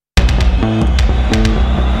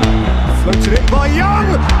by Young.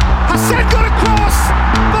 Hassan got across,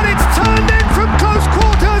 but it's turned in from close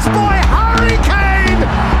quarters by Harry Kane.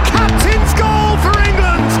 Captain's goal for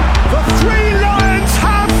England. The Three Lions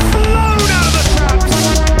have flown out the traps.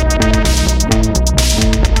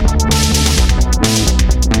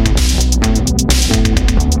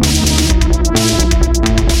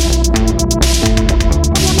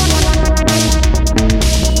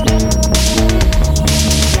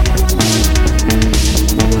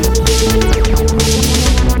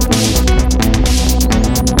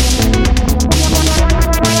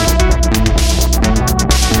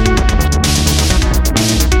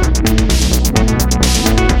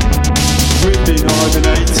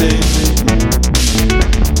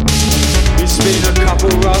 It's been a couple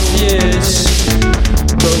rough years,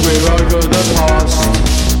 but we're over the past.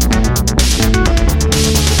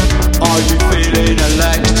 Are you feeling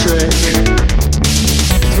electric?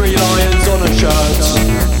 Three lions on a shirt,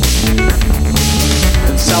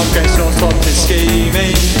 and Southgate's not stopped his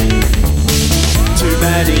scheming. Too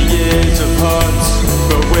many years of hurt,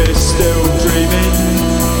 but we're still dreaming.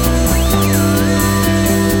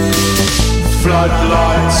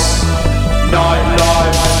 Floodlights,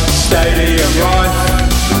 nightlife, stadium life.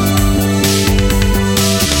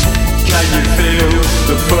 Can you feel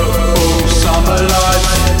the football summer life?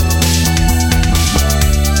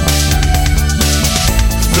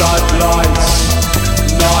 Floodlights,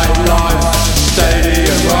 nightlife,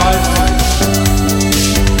 stadium life.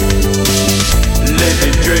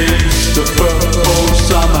 Living dreams, the football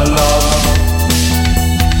summer love.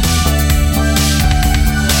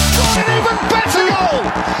 An even better goal!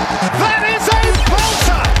 That is a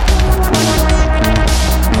belter!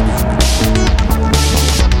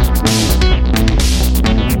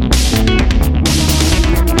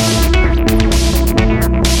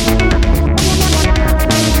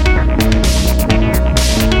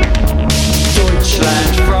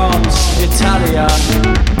 Deutschland, France, Italia.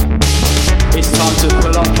 It's time to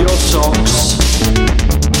pull up your socks.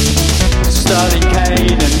 Sterling,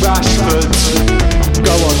 Kane and Rashford.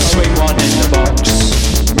 Go on, swing one in the box.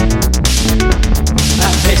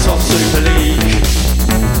 And piss off Super League.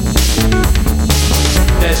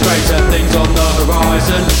 There's greater things on the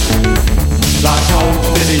horizon, like old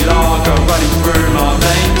Billy Lager running through my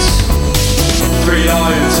veins. Three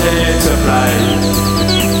Lions here to play.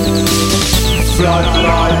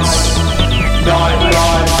 Floodlights, nightlight.